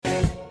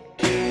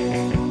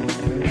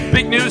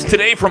Big news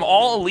today from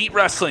All Elite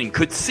Wrestling.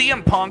 Could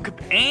CM Punk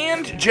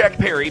and Jack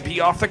Perry be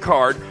off the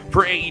card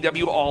for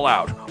AEW All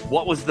Out?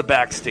 What was the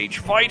backstage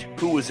fight?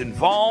 Who was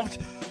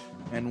involved?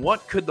 And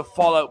what could the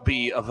fallout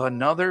be of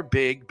another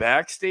big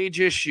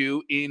backstage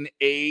issue in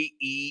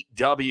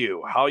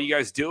AEW? How are you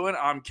guys doing?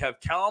 I'm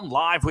Kellam,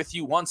 live with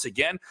you once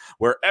again.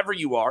 Wherever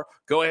you are,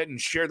 go ahead and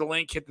share the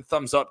link, hit the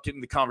thumbs up, get in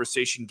the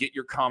conversation, get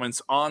your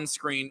comments on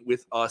screen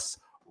with us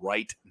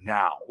right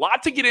now. A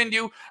lot to get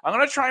into. I'm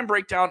going to try and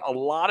break down a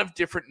lot of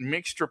different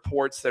mixed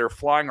reports that are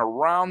flying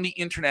around the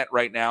internet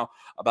right now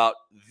about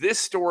this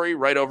story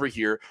right over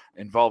here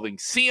involving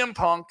CM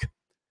Punk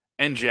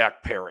and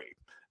Jack Perry.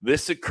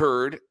 This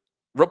occurred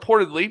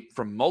reportedly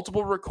from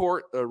multiple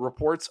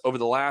reports over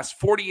the last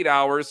 48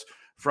 hours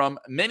from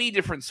many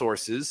different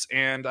sources,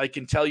 and I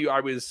can tell you I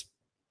was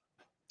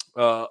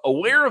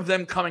aware of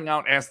them coming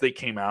out as they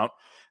came out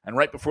and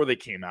right before they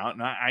came out,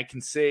 and I can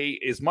say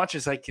as much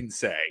as I can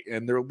say,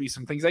 and there will be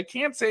some things I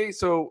can't say,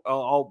 so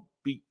I'll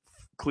be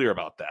clear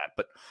about that.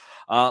 But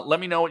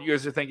let me know what you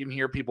guys are thinking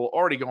here. People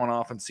already going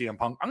off on CM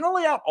Punk. I'm going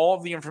to lay out all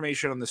of the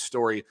information on this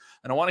story,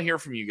 and I want to hear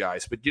from you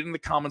guys. But get in the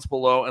comments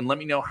below and let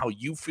me know how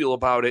you feel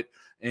about it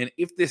and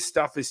if this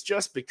stuff is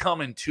just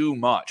becoming too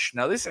much.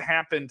 Now, this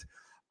happened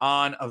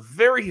on a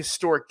very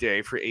historic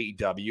day for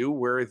AEW,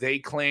 where they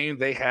claim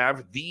they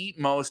have the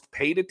most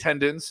paid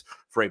attendance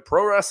for a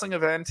pro wrestling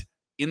event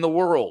in the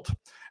world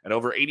at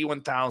over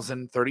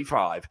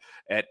 81,035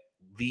 at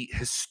the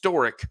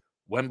historic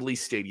Wembley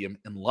Stadium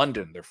in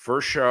London. Their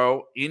first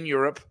show in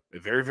Europe, a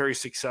very, very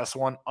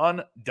successful one,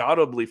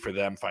 undoubtedly for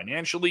them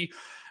financially,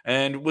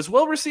 and was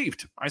well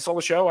received. I saw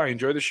the show. I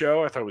enjoyed the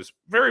show. I thought it was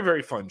a very,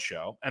 very fun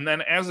show. And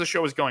then as the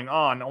show was going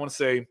on, I want to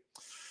say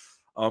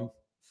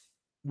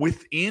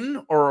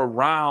within or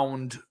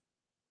around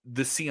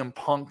the CM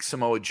Punk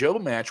Samoa Joe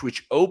match,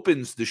 which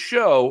opens the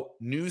show,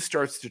 news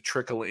starts to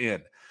trickle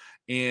in.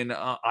 And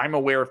I'm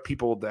aware of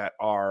people that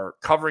are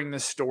covering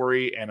this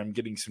story, and I'm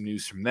getting some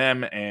news from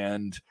them.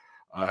 And,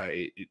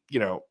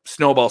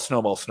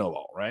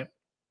 snowball, right?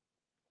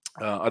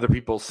 Other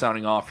people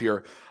sounding off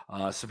here.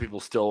 Some people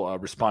still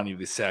responding to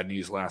the sad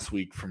news last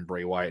week from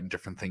Bray Wyatt and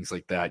different things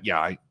like that. Yeah,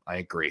 I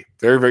agree.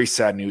 Very, very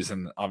sad news.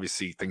 And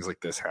obviously things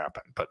like this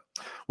happen. But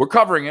we're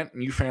covering it,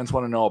 and you fans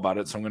want to know about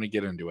it, so I'm going to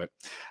get into it.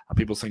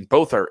 People saying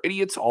both are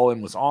idiots. All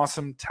In was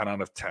awesome. 10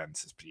 out of 10,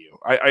 says PU.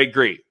 I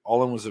agree.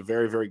 All In was a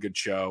very, very good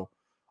show.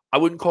 I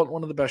wouldn't call it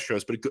one of the best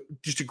shows, but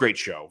just a great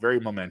show. Very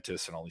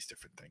momentous and all these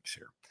different things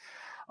here.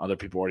 Other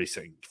people already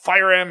saying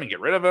fire him and get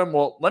rid of him.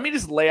 Well, let me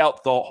just lay out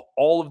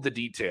all of the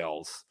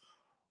details,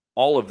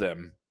 all of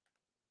them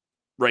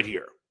right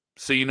here.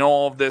 So you know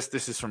all of this.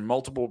 This is from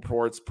multiple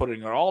reports,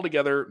 putting it all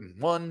together in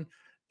one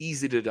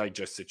easy to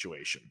digest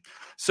situation.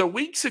 So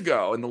weeks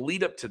ago, in the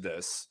lead up to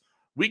this,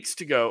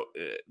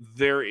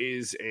 there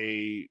is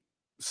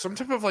some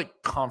type of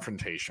like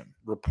confrontation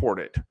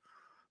reported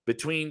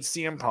between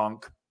CM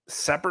Punk,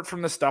 separate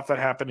from the stuff that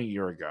happened a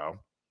year ago,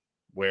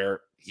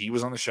 where he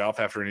was on the shelf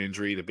after an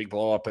injury, the big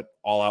blow up at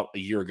All Out a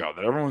year ago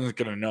that everyone's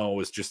going to know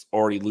is just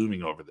already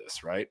looming over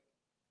this, right?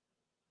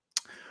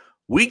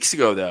 Weeks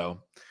ago,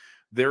 though,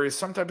 there is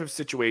some type of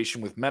situation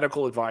with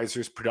medical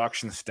advisors,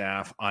 production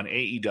staff on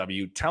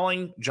AEW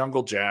telling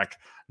Jungle Jack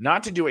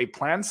not to do a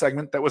planned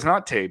segment that was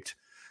not taped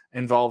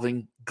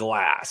involving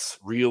glass,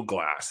 real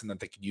glass, and that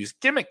they could use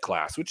gimmick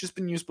glass, which has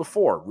been used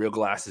before. Real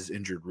glass has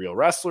injured real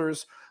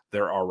wrestlers.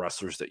 There are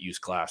wrestlers that use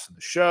glass in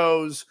the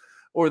shows,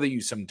 or they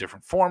use some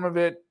different form of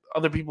it.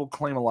 Other people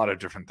claim a lot of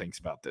different things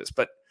about this,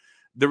 but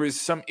there is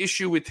some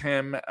issue with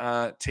him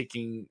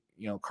taking,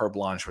 carte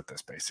blanche with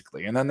this,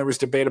 basically. And then there was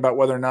debate about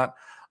whether or not,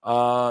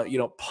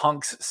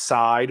 Punk's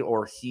side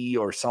or he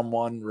or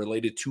someone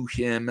related to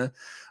him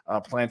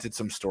planted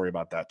some story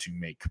about that to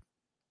make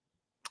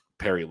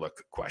Perry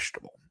look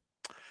questionable.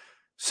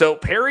 So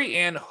Perry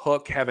and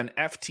Hook have an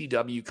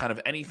FTW kind of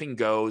anything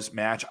goes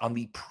match on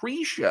the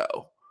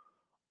pre-show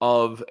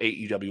of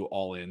AEW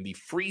All In, the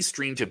free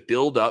stream to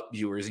build up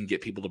viewers and get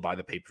people to buy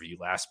the pay-per-view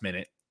last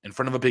minute in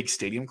front of a big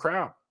stadium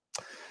crowd.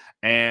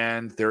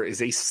 And there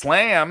is a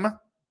slam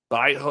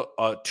by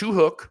to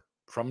Hook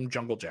from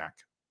Jungle Jack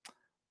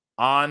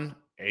on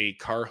a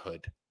car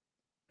hood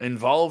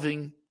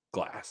involving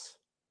glass.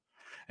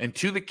 And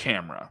to the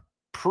camera,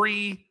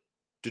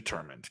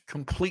 predetermined,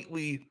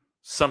 completely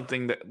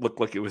something that looked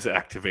like it was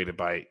activated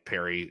by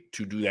Perry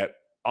to do that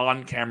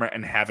on camera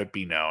and have it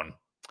be known.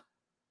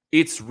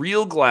 It's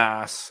real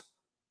glass,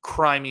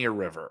 Crimea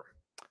River.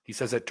 He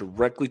says that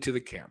directly to the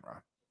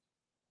camera.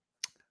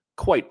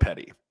 Quite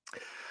petty.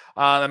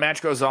 The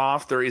match goes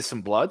off. There is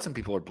some blood. Some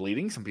people are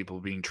bleeding. Some people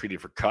are being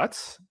treated for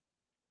cuts.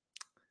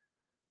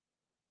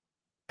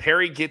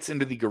 Perry gets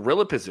into the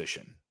gorilla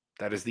position.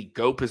 That is the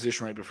go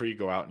position right before you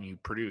go out and you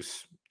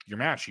produce your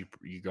match.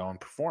 You go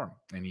and perform,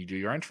 and you do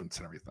your entrance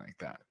and everything like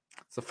that.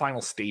 It's the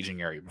final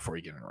staging area before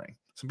you get in the ring.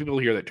 Some people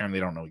hear that term. They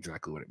don't know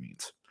exactly what it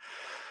means.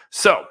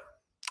 So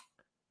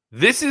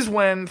this is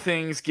when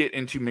things get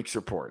into mixed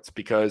reports,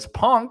 because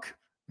Punk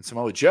and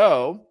Samoa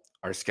Joe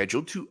are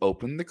scheduled to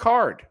open the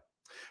card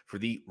for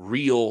the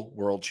real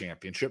World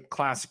Championship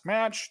Classic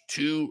match.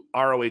 2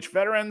 ROH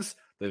veterans.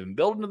 They've been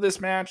building to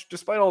this match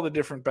despite all the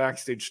different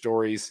backstage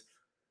stories.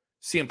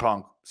 CM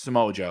Punk,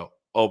 Samoa Joe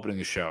opening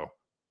the show.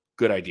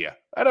 Good idea.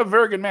 I had a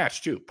very good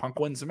match, too. Punk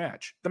wins the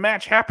match. The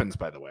match happens,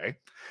 by the way,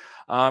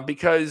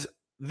 because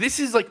this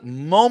is like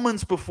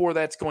moments before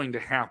that's going to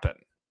happen.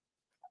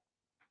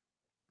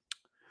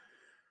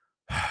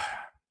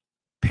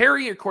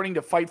 Perry, according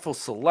to Fightful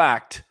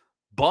Select,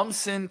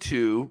 bumps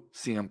into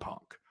CM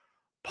Punk.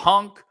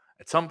 Punk,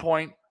 at some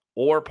point,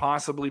 or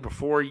possibly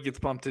before he gets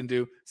bumped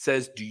into,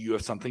 says, "Do you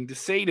have something to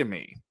say to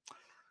me?"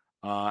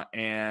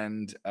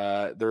 And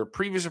there are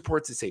previous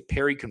reports that say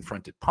Perry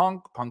confronted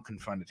Punk. Punk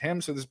confronted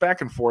him. So there's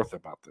back and forth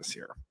about this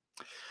here.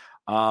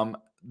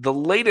 The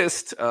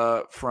latest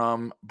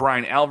from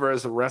Brian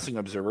Alvarez, the Wrestling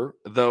Observer,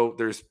 though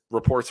there's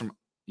reports from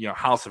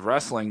House of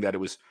Wrestling that it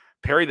was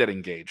Perry that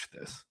engaged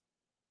this.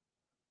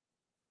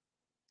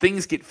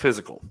 Things get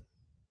physical.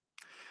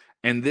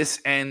 And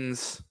this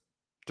ends,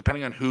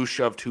 depending on who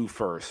shoved who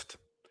first,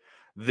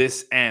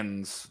 this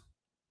ends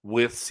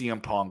with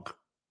CM Punk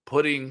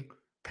putting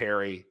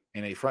Perry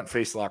in a front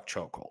face lock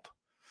chokehold.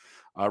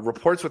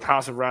 Reports with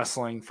House of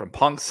Wrestling from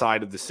Punk's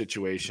side of the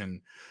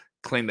situation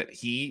claim that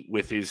he,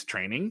 with his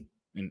training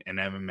in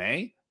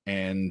MMA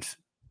and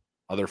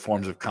other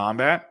forms of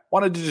combat,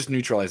 wanted to just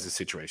neutralize the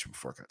situation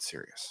before it got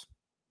serious.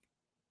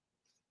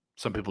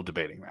 Some people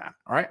debating that.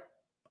 All right.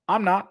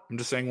 I'm not. I'm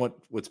just saying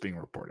what's being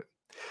reported.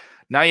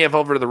 Now you have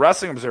over to the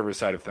Wrestling Observer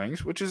side of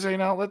things, which is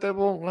an outlet that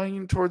will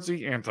lean towards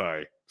the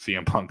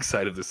anti-CM Punk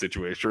side of the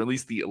situation, or at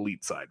least the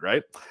elite side,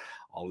 right?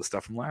 All the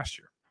stuff from last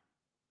year.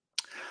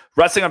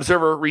 Wrestling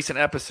Observer, recent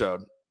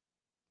episode,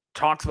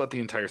 talks about the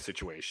entire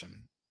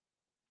situation.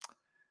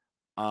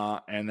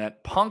 And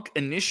that Punk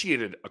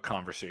initiated a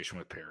conversation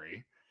with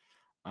Perry,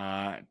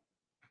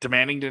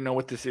 demanding to know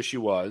what this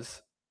issue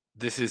was.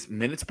 This is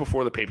minutes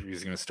before the pay-per-view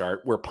is going to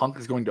start, where Punk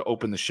is going to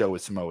open the show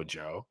with Samoa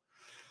Joe.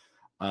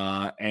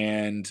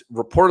 And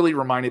reportedly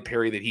reminded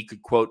Perry that he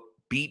could, quote,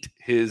 beat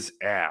his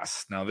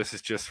ass. Now, this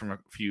is just from a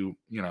few,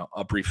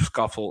 a brief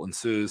scuffle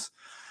ensues,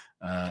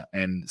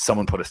 and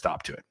someone put a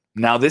stop to it.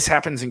 Now, this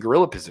happens in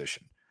gorilla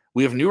position.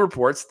 We have new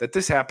reports that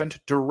this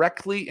happened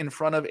directly in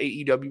front of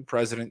AEW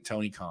President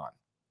Tony Khan.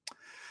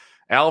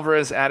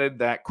 Alvarez added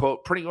that,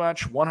 quote, pretty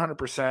much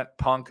 100%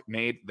 Punk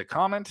made the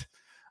comment.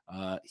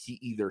 He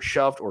either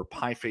shoved or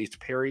pie-faced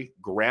Perry,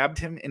 grabbed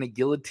him in a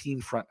guillotine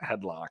front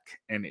headlock,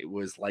 and it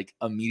was like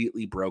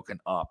immediately broken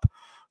up.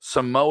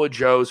 Samoa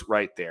Joe's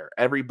right there.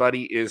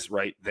 Everybody is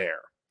right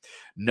there.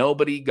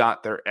 Nobody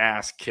got their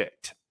ass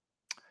kicked.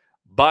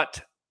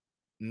 But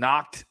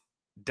knocked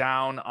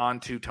down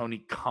onto Tony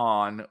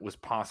Khan was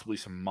possibly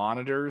some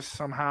monitors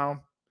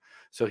somehow.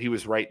 So he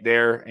was right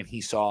there, and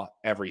he saw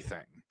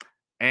everything.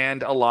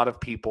 And a lot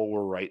of people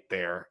were right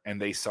there,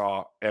 and they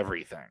saw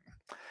everything.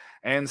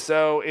 And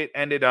so it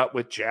ended up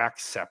with Jack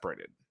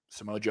separated.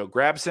 Samoa Joe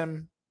grabs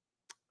him.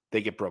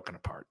 They get broken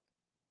apart.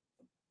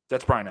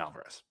 That's Brian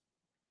Alvarez.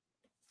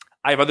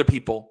 I have other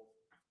people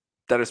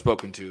that I've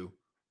spoken to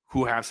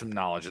who have some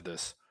knowledge of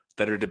this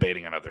that are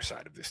debating another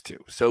side of this too.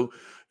 So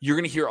you're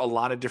going to hear a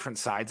lot of different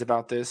sides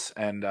about this,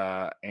 and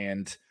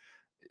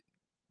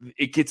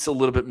it gets a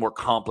little bit more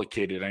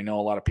complicated. I know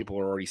a lot of people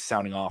are already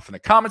sounding off in the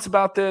comments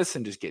about this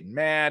and just getting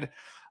mad.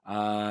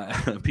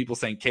 People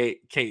saying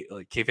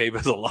kayfabe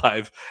is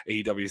alive.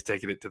 AEW is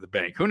taking it to the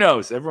bank. Who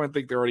knows? Everyone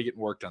think they're already getting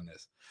worked on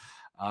this.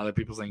 There are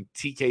people saying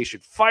TK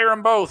should fire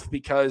them both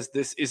because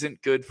this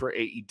isn't good for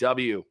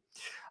AEW.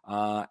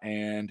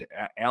 And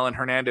Alan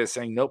Hernandez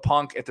saying no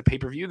Punk at the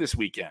pay-per-view this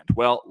weekend.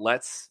 Well,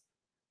 let's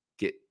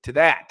get to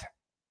that.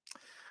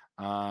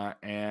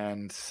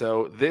 And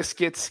so this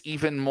gets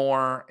even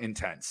more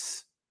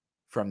intense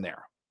from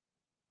there.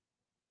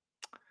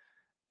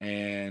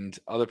 And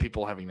other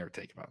people having their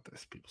take about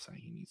this. People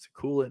saying he needs to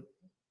cool it.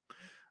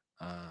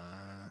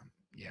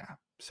 Yeah.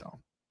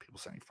 So people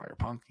saying fire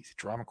Punk. He's a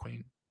drama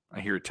queen. I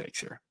hear it takes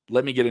here.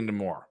 Let me get into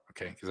more,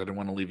 okay? Because I don't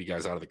want to leave you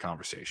guys out of the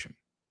conversation.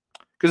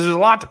 Because there's a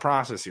lot to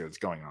process here that's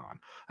going on.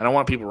 I don't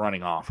want people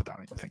running off without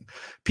anything.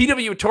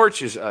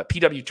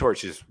 PW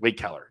Torch's Wade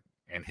Keller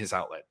and his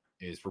outlet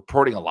is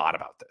reporting a lot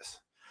about this.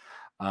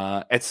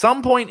 At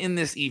some point in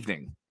this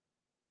evening,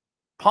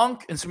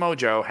 Punk and Samoa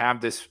Joe have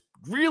this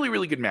really,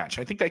 really good match.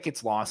 I think that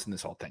gets lost in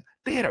this whole thing.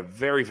 They had a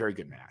very, very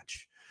good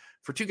match.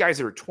 For two guys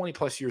that are 20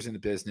 plus years in the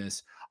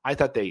business, I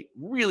thought they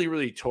really,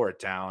 really tore it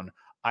down.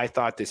 I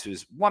thought this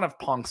was one of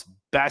Punk's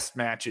best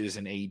matches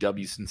in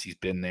AEW since he's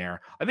been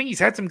there. I think he's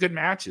had some good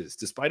matches,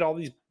 despite all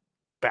these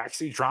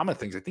backstage drama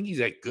things. I think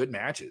he's had good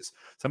matches.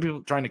 Some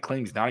people trying to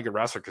claim he's not a good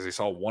wrestler because they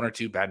saw one or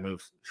two bad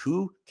moves.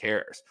 Who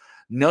cares?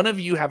 None of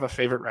you have a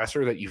favorite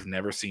wrestler that you've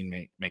never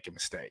seen make a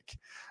mistake.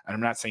 And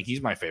I'm not saying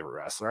he's my favorite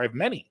wrestler. I have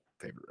many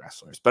favorite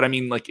wrestlers. But I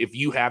mean, like, if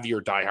you have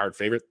your diehard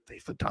favorite,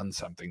 they've done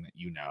something that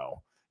you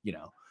know,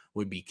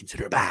 would be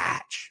considered a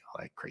batch,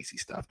 all that crazy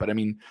stuff. But I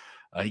mean,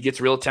 he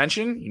gets real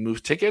attention. He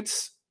moves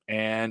tickets,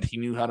 and he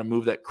knew how to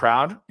move that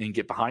crowd and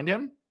get behind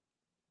him.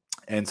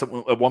 And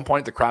so at one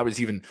point, the crowd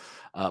was even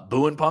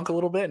booing Punk a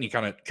little bit, and he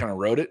kind of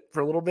rode it for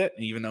a little bit.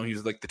 And even though he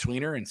was like the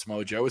tweener, and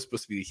Samoa Joe was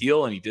supposed to be the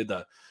heel, and he did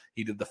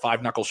the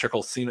 5 knuckle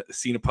shuckle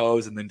Cena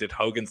pose, and then did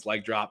Hogan's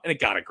leg drop, and it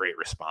got a great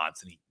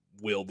response, and he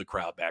willed the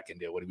crowd back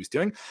into what he was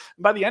doing.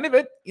 And by the end of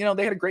it,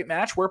 they had a great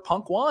match where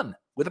Punk won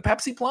with a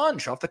Pepsi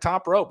plunge off the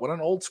top rope. What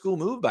an old school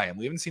move by him.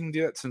 We haven't seen him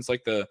do that since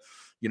like the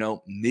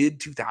mid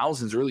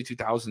 2000s, early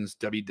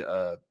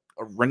 2000s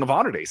Ring of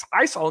Honor days.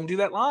 I saw him do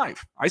that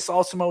live. I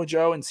saw Samoa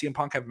Joe and CM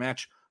Punk have a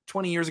match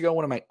 20 years ago,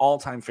 one of my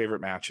all-time favorite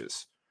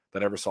matches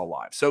that I ever saw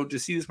live. So to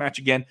see this match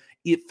again,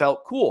 it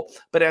felt cool.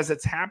 But as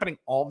it's happening,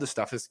 all this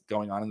stuff is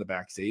going on in the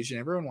backstage, and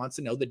everyone wants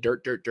to know the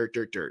dirt.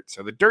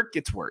 So the dirt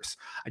gets worse.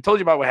 I told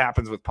you about what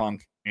happens with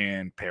Punk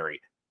and Perry.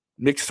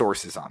 Mixed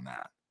sources on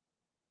that.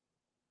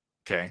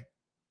 Okay.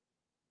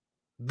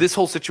 This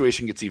whole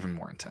situation gets even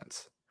more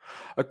intense.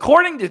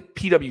 According to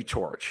PW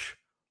Torch,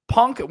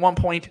 Punk at one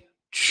point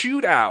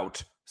chewed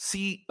out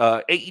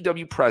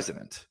AEW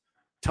president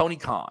Tony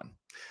Khan.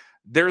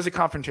 There is a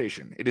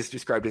confrontation. It is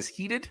described as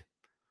heated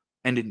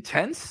and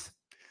intense,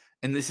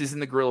 and this is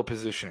in the gorilla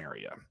position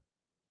area.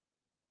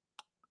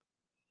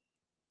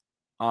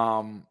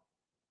 And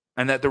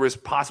that there was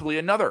possibly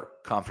another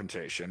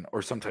confrontation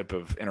or some type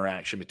of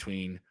interaction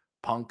between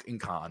Punk and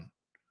Khan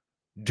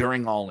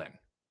during All In.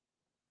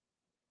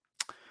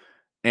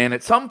 And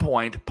at some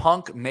point,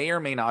 Punk may or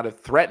may not have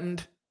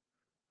threatened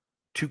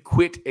to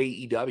quit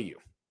AEW.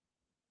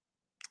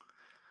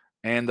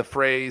 And the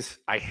phrase,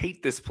 "I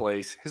hate this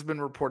place," has been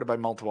reported by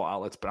multiple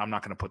outlets, but I'm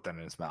not going to put that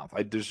in his mouth.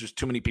 There's just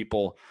too many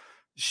people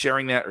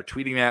sharing that or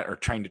tweeting that or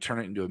trying to turn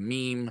it into a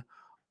meme.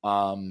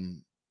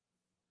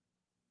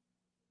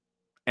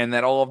 And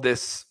that all of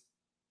this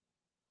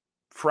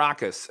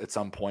fracas at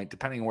some point,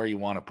 depending on where you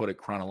want to put it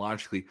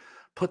chronologically,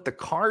 put the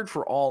card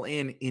for All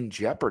In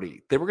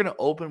jeopardy. They were going to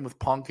open with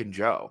Punk and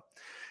Joe.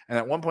 And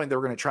at one point, they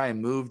were going to try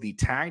and move the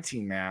tag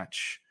team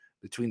match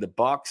between the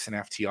Bucks and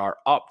FTR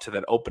up to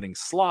that opening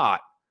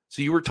slot.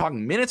 So you were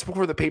talking minutes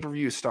before the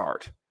pay-per-view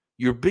start,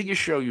 your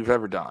biggest show you've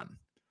ever done,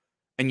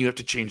 and you have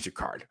to change the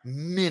card.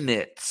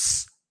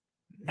 Minutes.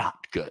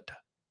 Not good.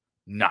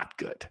 Not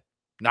good.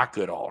 Not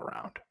good all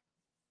around.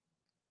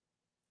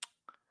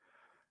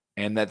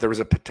 And that there was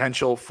a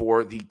potential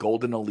for the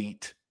Golden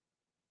Elite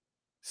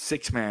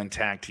 6-man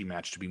tag team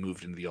match to be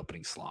moved into the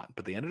opening slot.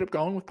 But they ended up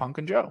going with Punk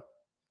and Joe.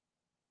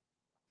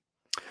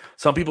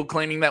 Some people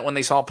claiming that when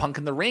they saw Punk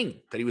in the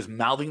ring, that he was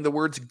mouthing the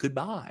words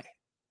goodbye.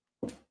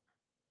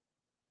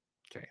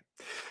 Okay.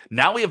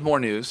 Now we have more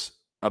news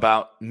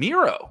about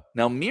Miro.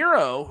 Now,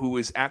 Miro, who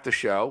was at the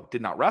show,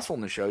 did not wrestle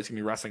in the show. He's going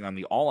to be wrestling on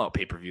the All Out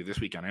pay-per-view this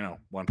weekend. I know,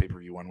 one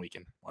pay-per-view one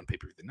weekend, one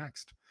pay-per-view the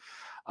next.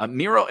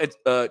 Miro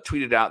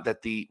tweeted out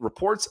that the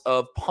reports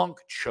of Punk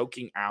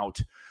choking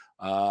out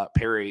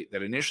Perry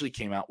that initially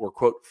came out were,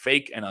 quote,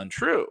 fake and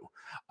untrue.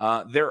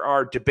 There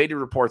are debated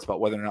reports about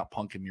whether or not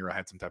Punk and Miro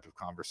had some type of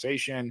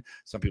conversation.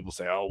 Some people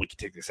say, oh, we could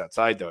take this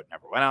outside, though it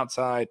never went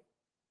outside.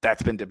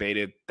 That's been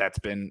debated. That's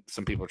been,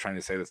 some people are trying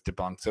to say that's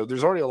debunked. So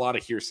there's already a lot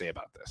of hearsay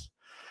about this.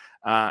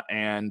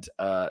 And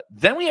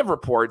then we have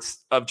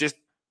reports of just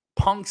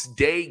Punk's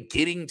day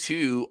getting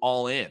to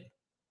All In.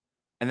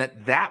 And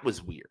that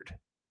was weird.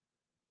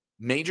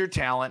 Major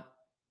talent,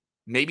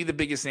 maybe the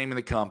biggest name in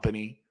the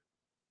company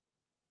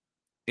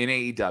in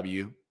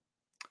AEW,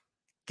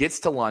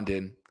 gets to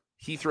London,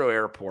 Heathrow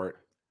Airport,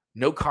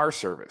 no car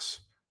service.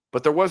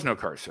 But there was no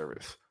car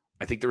service.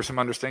 I think there was some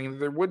understanding that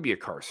there would be a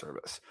car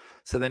service.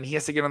 So then he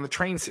has to get on the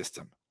train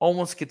system.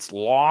 Almost gets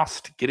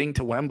lost getting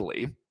to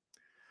Wembley.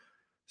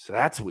 So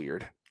that's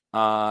weird.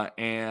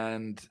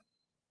 And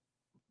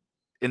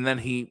then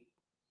he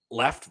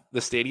left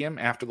the stadium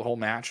after the whole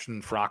match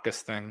and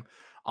fracas thing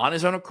on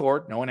his own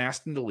accord. No one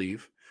asked him to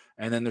leave.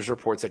 And then there's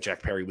reports that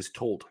Jack Perry was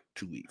told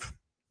to leave.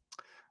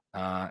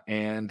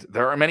 And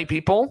there are many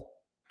people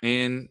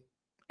in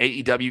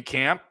AEW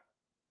camp,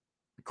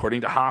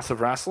 according to Haas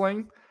of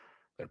Wrestling,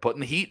 they're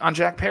putting the heat on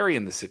Jack Perry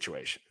in this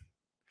situation.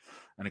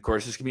 And of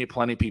course, there's going to be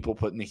plenty of people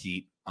putting the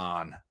heat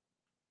on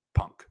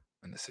Punk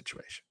in this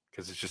situation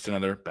because it's just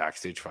another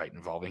backstage fight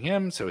involving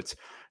him. So it's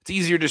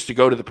easier just to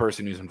go to the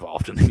person who's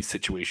involved in these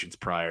situations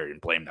prior and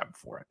blame them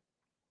for it.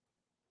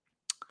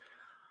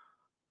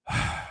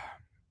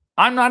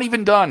 I'm not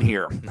even done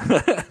here.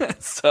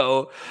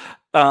 So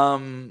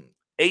AEW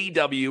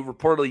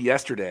reportedly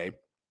yesterday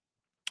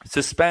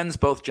suspends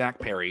both Jack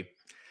Perry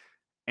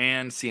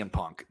and CM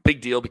Punk. Big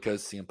deal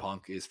because CM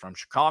Punk is from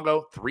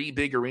Chicago. 3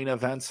 big arena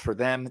events for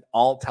them,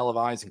 all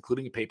televised,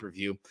 including a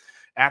pay-per-view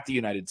at the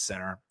United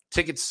Center.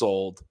 Tickets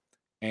sold.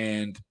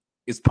 And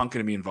is Punk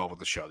going to be involved with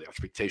the show? The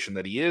expectation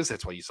that he is.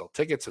 That's why you sell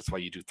tickets. That's why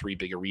you do 3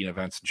 big arena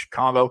events in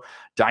Chicago.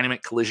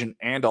 Dynamite, Collision,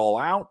 and All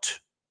Out.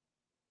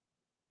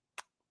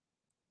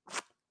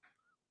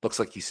 Looks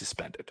like he's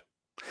suspended.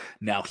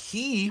 Now,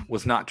 he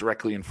was not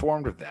directly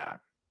informed of that.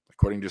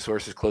 According to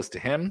sources close to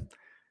him,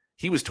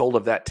 he was told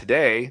of that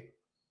today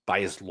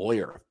by his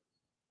lawyer.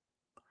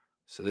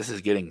 So this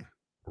is getting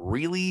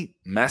really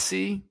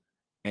messy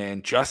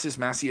and just as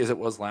messy as it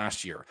was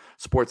last year.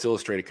 Sports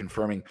Illustrated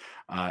confirming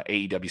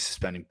AEW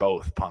suspending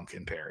both Punk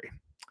and Perry.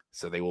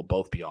 So they will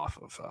both be off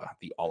of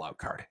the All Out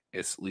card.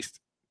 At least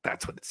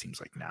that's what it seems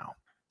like now.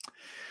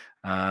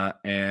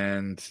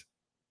 And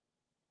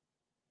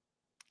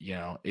you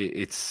know,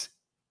 it's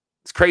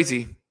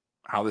crazy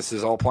how this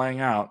is all playing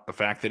out. The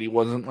fact that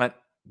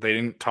they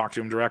didn't talk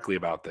to him directly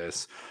about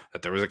this,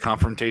 that there was a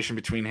confrontation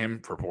between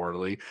him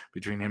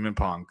and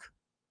Punk.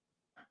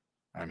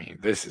 I mean,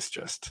 this is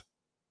just,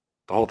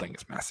 the whole thing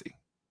is messy.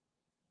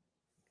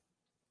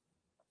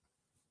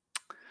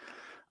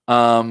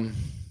 And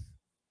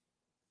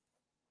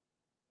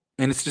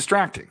it's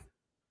distracting.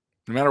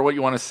 No matter what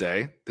you want to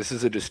say, this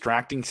is a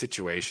distracting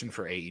situation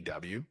for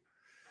AEW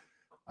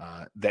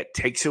that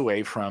takes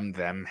away from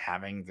them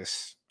having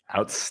this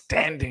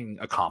outstanding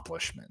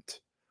accomplishment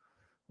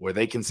where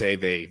they can say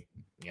they,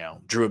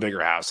 drew a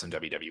bigger house than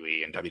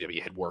WWE, and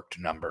WWE had worked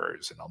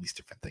numbers and all these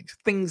different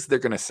things they're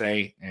going to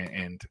say,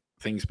 and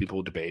things people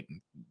will debate.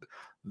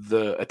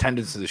 The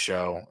attendance of the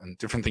show and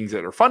different things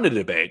that are fun to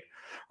debate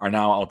are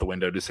now out the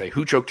window to say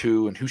who choked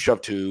who and who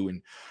shoved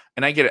who.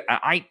 And I get it.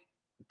 I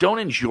don't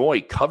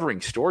enjoy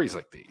covering stories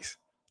like these.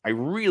 I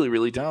really,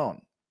 really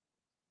don't.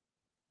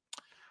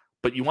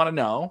 But you want to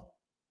know,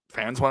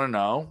 fans want to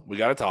know, we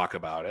got to talk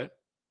about it.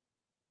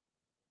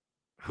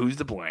 Who's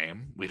to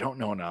blame? We don't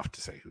know enough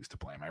to say who's to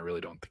blame. I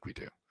really don't think we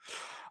do.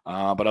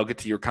 But I'll get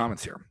to your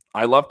comments here.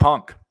 I love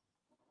Punk.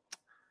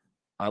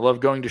 I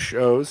love going to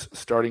shows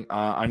starting.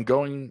 I'm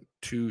going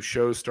to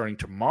shows starting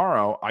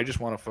tomorrow. I just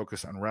want to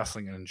focus on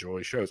wrestling and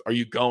enjoy shows. Are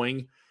you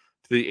going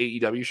to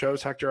the AEW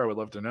shows, Hector? I would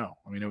love to know.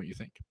 Let me know what you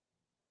think.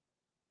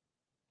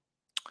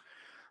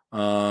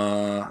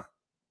 Azaria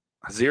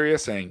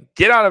saying,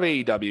 get out of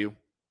AEW.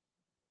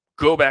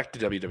 Go back to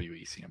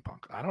WWE, CM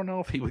Punk. I don't know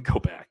if he would go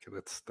back.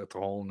 That's a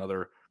whole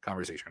nother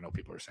conversation. I know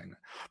people are saying that.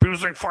 People are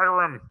saying,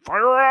 fire him.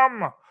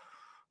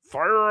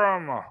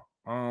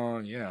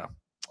 Yeah.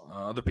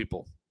 Other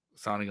people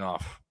sounding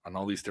off on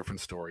all these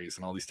different stories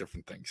and all these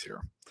different things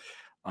here.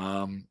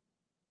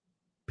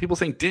 People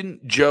saying,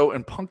 didn't Joe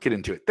and Punk get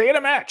into it? They had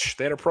a match.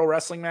 They had a pro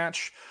wrestling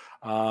match.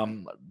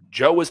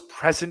 Joe was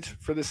present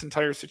for this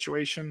entire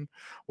situation.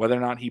 Whether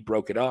or not he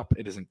broke it up,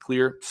 it isn't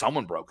clear.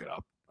 Someone broke it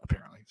up,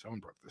 apparently. Someone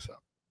broke this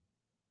up.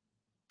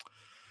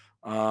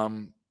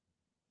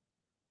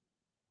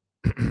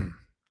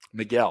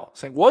 Miguel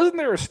saying, wasn't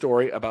there a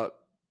story about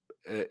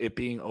it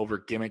being over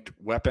gimmicked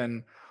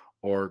weapon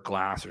or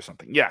glass or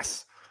something?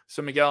 Yes.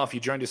 So Miguel, if you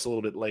joined us a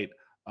little bit late,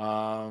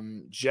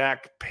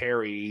 Jack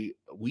Perry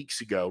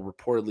weeks ago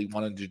reportedly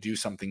wanted to do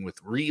something with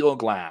real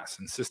glass,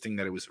 insisting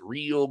that it was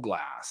real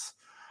glass,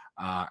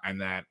 and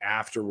that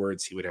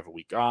afterwards he would have a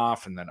week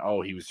off, and then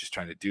he was just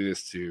trying to do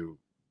this to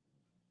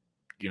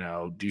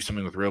do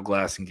something with real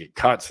glass and get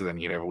cut, so then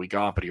he'd have a week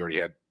off, but he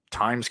already had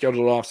time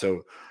scheduled off,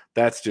 so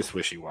that's just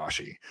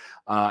wishy-washy.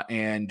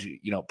 And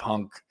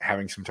Punk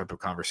having some type of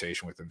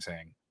conversation with him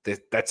saying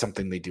that's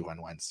something they do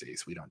on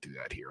Wednesdays. We don't do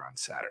that here on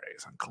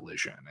Saturdays on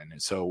Collision. And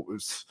so it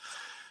was,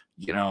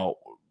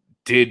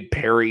 did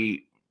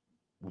Perry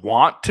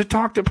want to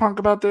talk to Punk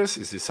about this?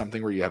 Is this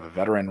something where you have a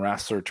veteran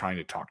wrestler trying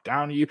to talk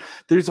down to you?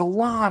 There's a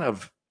lot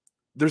of,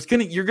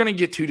 you're going to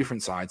get two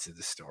different sides of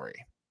the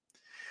story.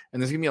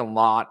 And there's going to be a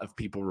lot of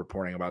people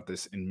reporting about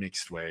this in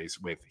mixed ways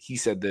with he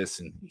said this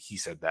and he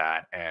said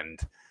that. And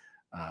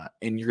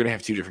you're going to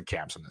have two different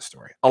camps on this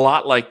story. A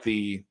lot like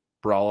the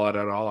Brawl Out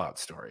at All Out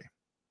story.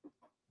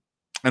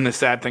 And the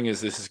sad thing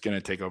is this is going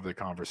to take over the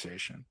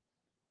conversation.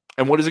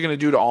 And what is it going to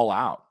do to All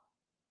Out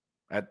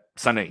at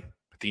Sunday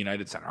at the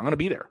United Center? I'm going to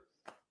be there.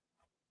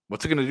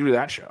 What's it going to do to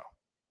that show?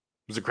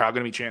 Is the crowd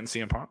going to be chanting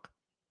CM Punk?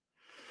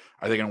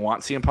 Are they going to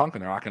want CM Punk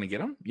and they're not going to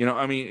get him?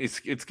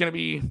 It's going to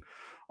be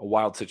a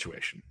wild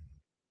situation.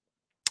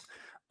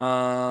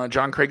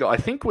 John Craigle, I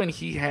think when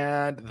he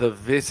had the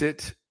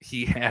visit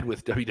he had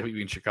with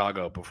WWE in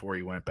Chicago before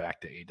he went back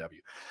to AEW.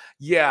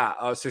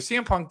 Yeah, so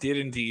CM Punk did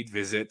indeed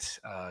visit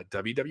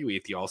WWE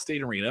at the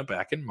Allstate Arena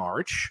back in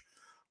March,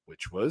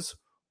 which was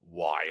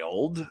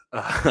wild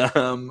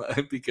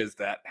because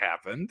that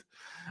happened.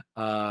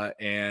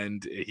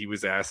 And he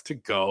was asked to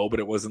go,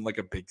 but it wasn't like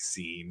a big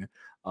scene.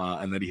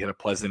 And then he had a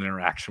pleasant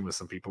interaction with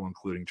some people,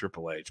 including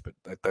Triple H, but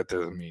that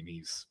doesn't mean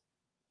he's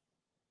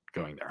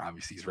going there.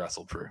 Obviously, he's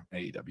wrestled for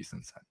AEW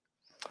since then.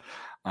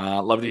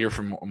 Love to hear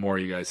from more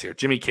of you guys here.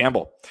 Jimmy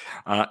Campbell,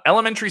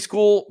 elementary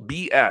school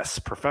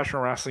BS,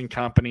 professional wrestling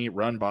company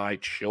run by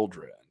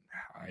children.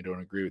 I don't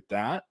agree with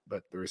that,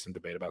 but there is some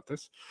debate about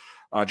this.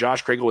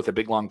 Josh Craigle with a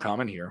big long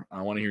comment here.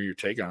 I want to hear your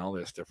take on all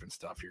this different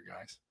stuff here,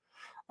 guys.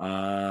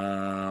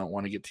 I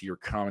want to get to your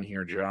comment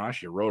here,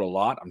 Josh. You wrote a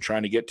lot. I'm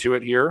trying to get to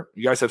it here.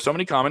 You guys have so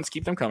many comments.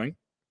 Keep them coming.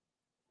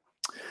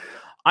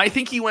 I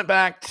think he went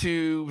back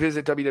to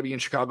visit WWE in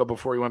Chicago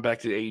before he went back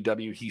to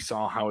AEW. He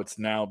saw how it's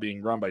now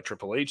being run by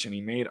Triple H, and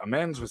he made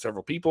amends with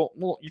several people.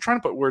 Well, you're trying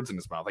to put words in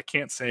his mouth. I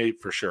can't say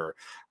for sure.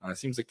 It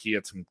seems like he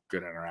had some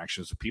good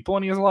interactions with people,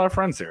 and he has a lot of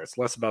friends there. It's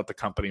less about the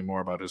company,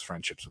 more about his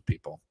friendships with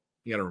people.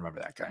 You got to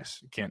remember that,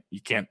 guys. You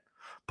can't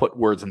put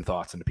words and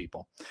thoughts into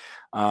people.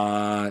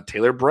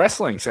 Taylor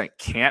Bressling saying,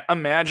 can't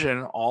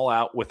imagine All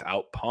Out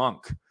without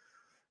Punk.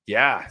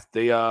 Yeah,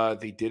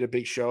 they did a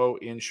big show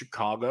in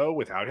Chicago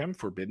without him,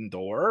 Forbidden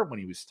Door, when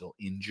he was still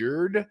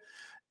injured.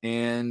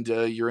 And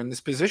you're in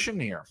this position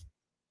here.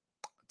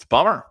 It's a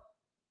bummer.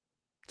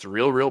 It's a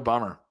real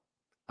bummer.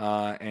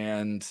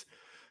 And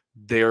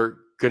they're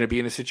going to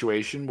be in a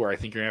situation where I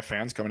think you're going to have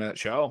fans coming to that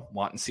show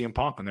wanting CM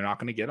Punk, and they're not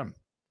going to get him.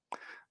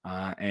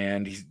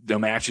 And the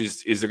match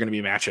is there going to be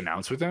a match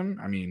announced with him?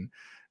 I mean,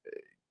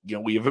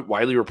 we have it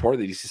widely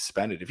reported that he's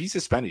suspended. If he's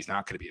suspended, he's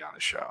not going to be on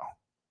the show.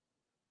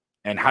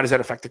 And how does that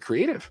affect the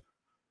creative?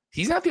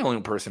 He's not the only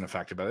person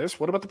affected by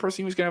this. What about the person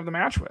he was going to have the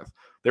match with?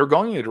 They were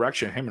going in the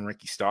direction of him and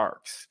Ricky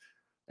Starks.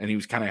 And he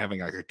was kind of having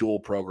like a dual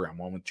program,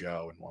 one with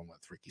Joe and one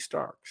with Ricky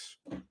Starks.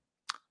 So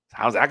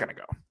how's that going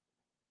to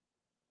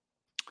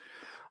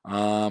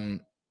go?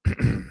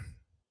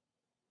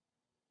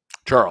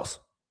 Charles,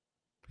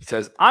 he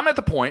says, I'm at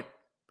the point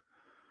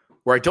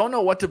where I don't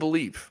know what to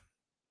believe.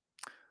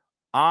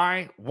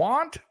 I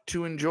want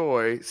to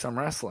enjoy some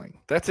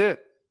wrestling. That's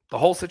it. The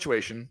whole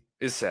situation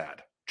is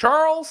sad.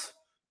 Charles,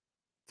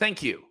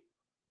 thank you.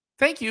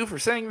 Thank you for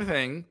saying the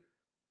thing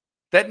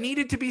that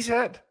needed to be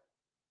said.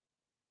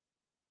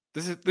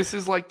 This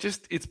is like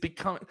just, it's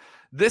become,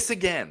 this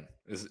again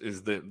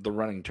is the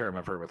running term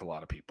I've heard with a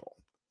lot of people.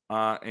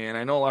 And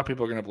I know a lot of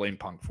people are going to blame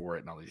Punk for it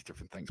and all these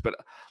different things. But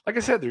like I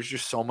said, there's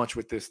just so much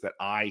with this that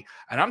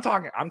I'm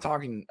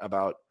talking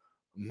about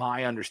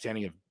my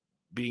understanding of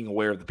being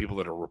aware of the people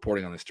that are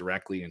reporting on this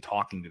directly and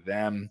talking to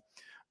them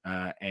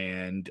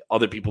and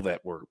other people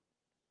that were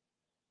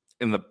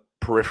in the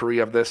periphery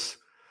of this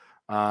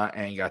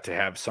and got to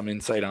have some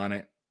insight on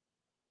it.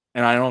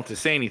 And I don't have to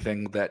say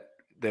anything that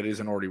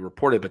isn't already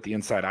reported, but the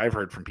insight I've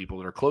heard from people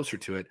that are closer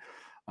to it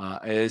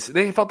is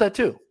they felt that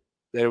too,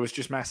 that it was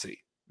just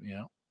messy,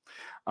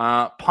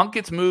 Punk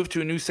gets moved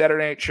to a new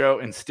Saturday night show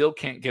and still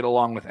can't get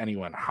along with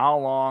anyone. How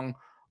long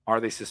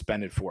are they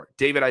suspended for?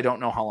 David, I don't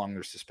know how long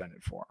they're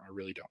suspended for. I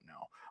really don't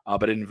know.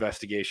 But an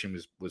investigation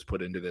was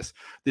put into this.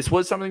 This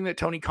was something that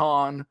Tony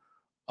Khan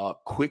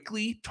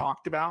quickly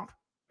talked about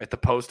at the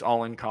post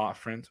All In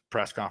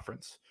press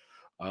conference.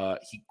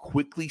 He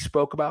quickly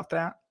spoke about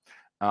that,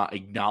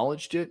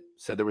 acknowledged it,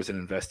 said there was an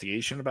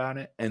investigation about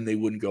it, and they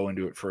wouldn't go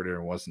into it further.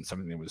 It wasn't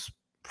something that was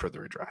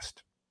further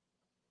addressed.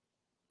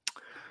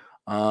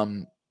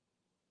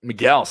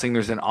 Miguel saying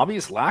there's an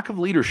obvious lack of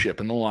leadership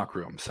in the locker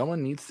room.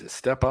 Someone needs to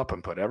step up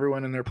and put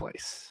everyone in their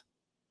place.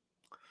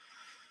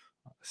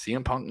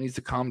 CM Punk needs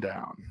to calm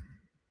down.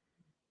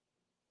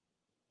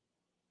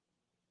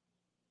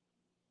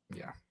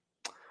 Yeah.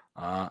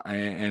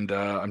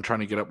 I'm trying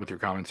to get up with your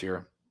comments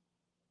here.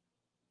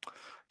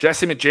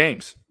 Jesse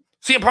McJames.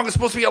 CM Punk is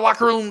supposed to be a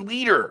locker room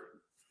leader.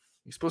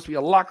 He's supposed to be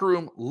a locker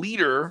room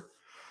leader.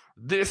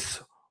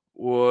 This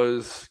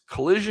was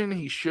Collision.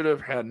 He should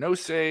have had no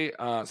say.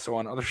 So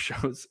on other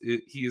shows,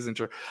 he is in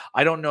charge.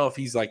 I don't know if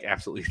he's like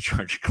absolutely in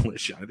charge of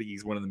Collision. I think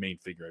he's one of the main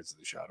figures of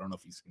the show. I don't know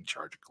if he's in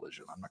charge of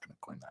Collision. I'm not going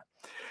to claim that.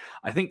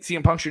 I think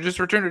CM Punk should just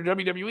return to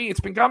WWE. It's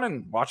been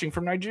coming. Watching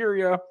from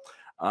Nigeria.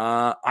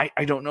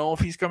 I don't know if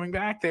he's coming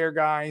back there,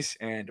 guys.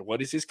 And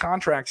what is his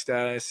contract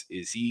status?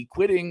 Is he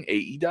quitting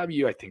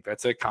AEW? I think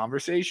that's a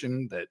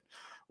conversation that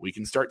we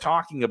can start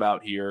talking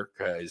about here,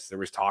 because there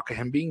was talk of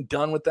him being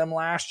done with them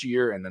last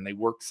year, and then they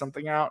worked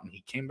something out and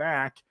he came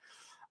back.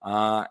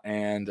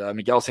 And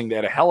Miguel saying they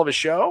had a hell of a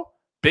show,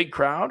 big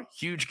crowd,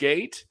 huge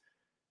gate.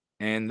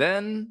 And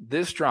then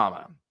this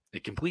drama,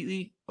 it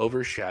completely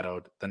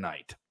overshadowed the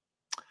night.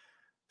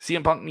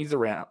 CM Punk needs to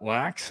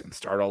relax and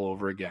start all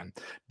over again.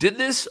 Did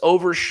this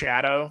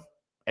overshadow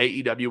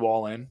AEW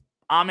All In?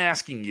 I'm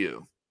asking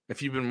you,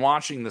 if you've been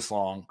watching this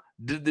long,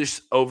 did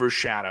this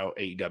overshadow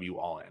AEW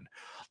All In?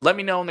 Let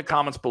me know in the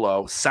comments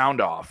below. Sound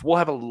off. We'll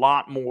have a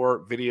lot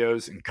more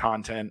videos and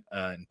content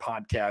and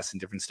podcasts and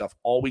different stuff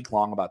all week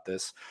long about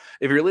this.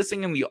 If you're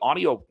listening in the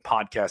audio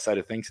podcast side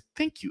of things,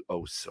 thank you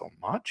oh so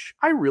much.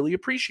 I really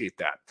appreciate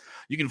that.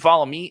 You can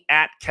follow me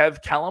at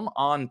Kev Kellam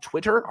on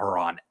Twitter or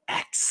on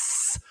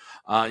X.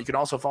 You can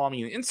also follow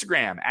me on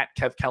Instagram at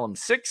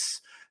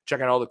KevKellam6.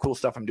 Check out all the cool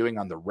stuff I'm doing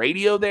on the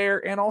radio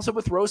there, and also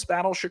with Roast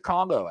Battle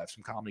Chicago. I have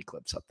some comedy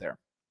clips up there.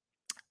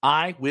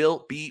 I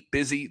will be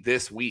busy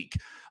this week.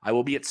 I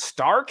will be at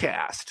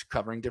StarCast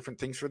covering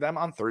different things for them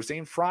on Thursday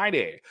and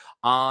Friday.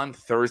 On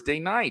Thursday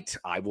night,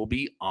 I will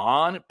be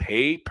on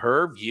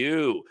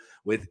pay-per-view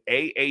with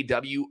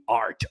AAW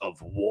Art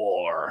of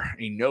War,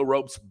 a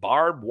no-ropes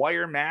barbed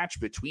wire match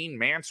between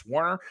Mance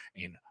Warner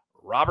and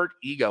Robert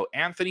Ego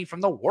Anthony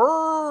from the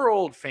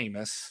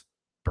world-famous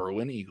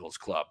Berwyn Eagles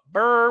Club.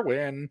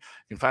 Berwyn. You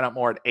can find out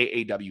more at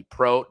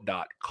aawpro.com.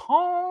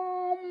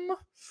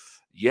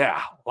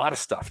 Yeah, a lot of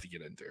stuff to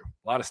get into.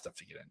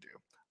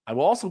 I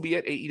will also be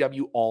at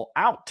AEW All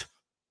Out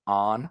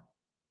on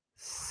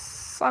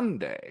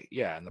Sunday.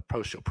 Yeah, in the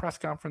post-show press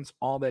conference,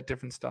 all that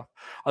different stuff.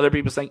 Other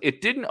people saying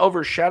it didn't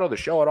overshadow the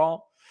show at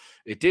all.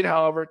 It did,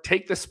 however,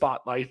 take the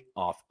spotlight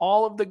off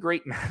all of the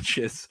great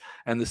matches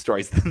and the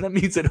stories. That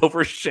means it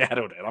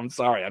overshadowed it. I'm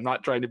sorry. I'm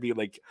not trying to be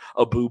like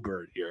a boo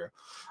bird here.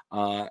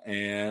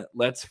 And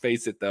let's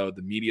face it, though,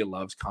 the media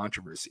loves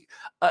controversy.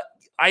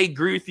 I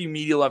agree with you.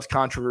 Media loves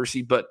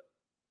controversy, but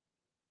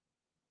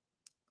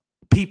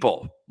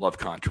People love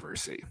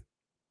controversy,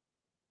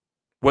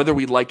 whether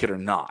we like it or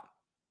not.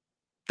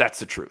 That's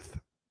the truth.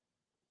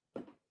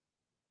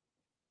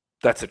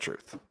 That's the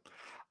truth.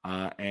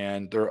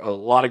 And there are a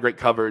lot of great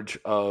coverage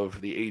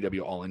of the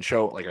AEW All In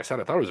show. Like I said,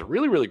 I thought it was a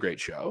really, really great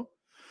show.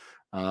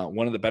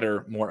 One of the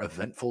better, more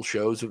eventful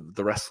shows of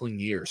the wrestling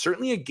year.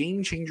 Certainly a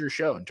game-changer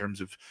show in terms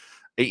of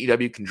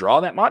AEW can draw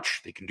that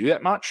much. They can do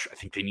that much. I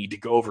think they need to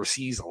go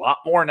overseas a lot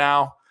more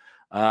now.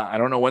 I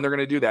don't know when they're going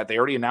to do that. They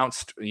already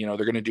announced, they're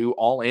going to do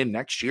All In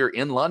next year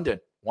in London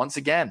once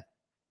again.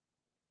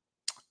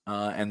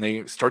 And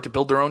they start to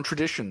build their own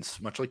traditions,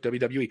 much like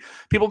WWE.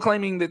 People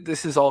claiming that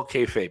this is all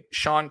kayfabe.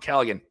 Sean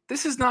Callaghan,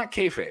 this is not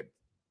kayfabe.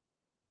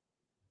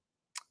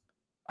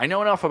 I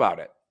know enough about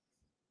it.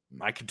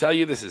 I can tell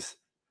you this is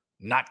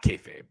not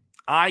kayfabe.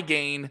 I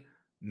gain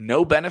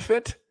no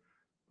benefit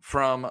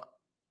from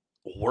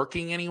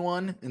working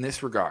anyone in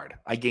this regard.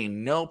 I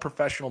gain no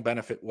professional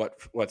benefit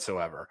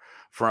whatsoever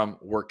from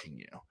working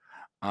you.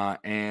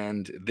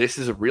 And this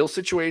is a real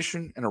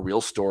situation and a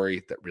real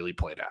story that really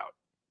played out.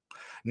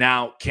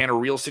 Now, can a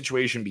real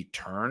situation be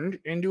turned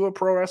into a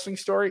pro wrestling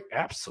story?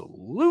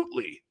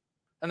 Absolutely.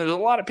 And there's a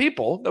lot of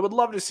people that would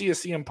love to see a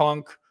CM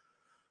Punk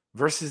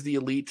versus the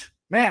Elite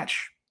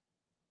match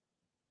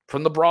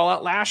from the Brawl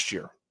Out last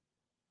year.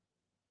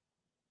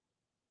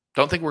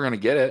 Don't think we're going to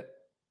get it.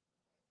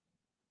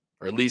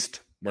 Or at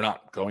least we're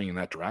not going in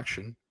that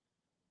direction.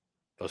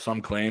 Though some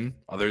claim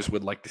others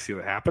would like to see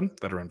that happen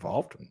that are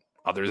involved. And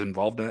others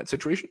involved in that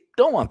situation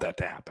don't want that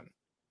to happen.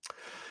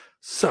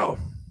 So,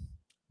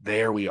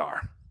 there we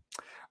are.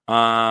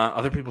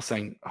 Other people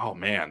saying, oh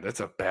man, that's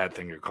a bad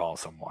thing to call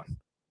someone.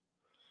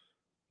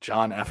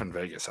 John F. in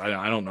Vegas.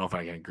 I don't know if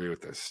I can agree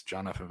with this.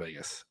 John F. in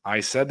Vegas.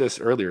 I said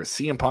this earlier.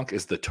 CM Punk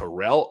is the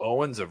Terrell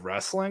Owens of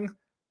wrestling.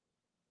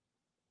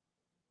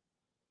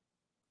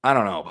 I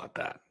don't know about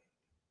that.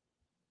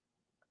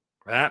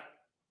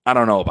 I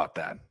don't know about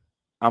that.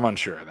 I'm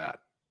unsure of that.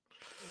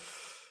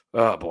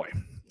 Oh boy.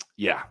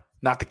 Yeah,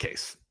 not the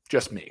case.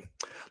 Just me.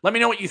 Let me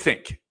know what you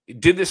think.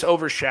 Did this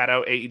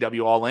overshadow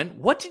AEW All In?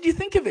 What did you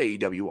think of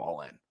AEW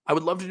All In? I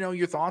would love to know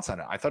your thoughts on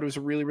it. I thought it was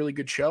a really, really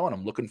good show, and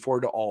I'm looking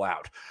forward to All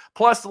Out.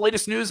 Plus, the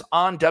latest news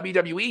on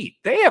WWE.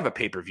 They have a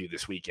pay-per-view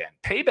this weekend.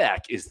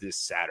 Payback is this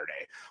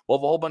Saturday. We'll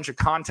have a whole bunch of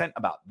content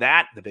about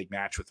that, the big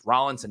match with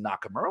Rollins and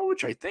Nakamura,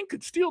 which I think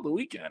could steal the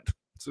weekend.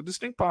 It's a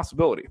distinct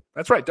possibility.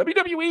 That's right.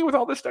 WWE, with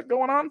all this stuff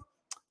going on,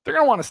 they're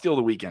going to want to steal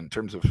the weekend in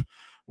terms of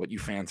what you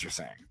fans are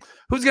saying.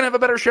 Who's going to have a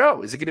better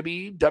show? Is it going to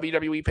be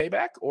WWE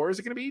Payback, or is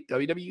it going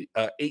to be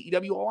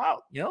AEW All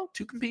Out?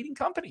 Two competing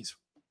companies.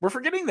 We're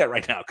forgetting that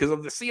right now because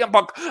of the CM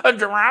Punk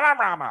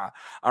drama.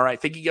 All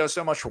right. Thank you guys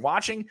so much for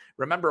watching.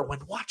 Remember, when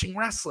watching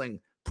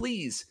wrestling,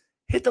 please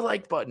hit the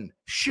like button,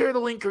 share the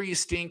link or you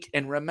stink.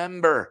 And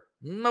remember,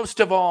 most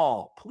of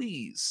all,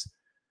 please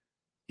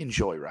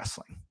enjoy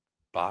wrestling.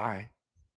 Bye.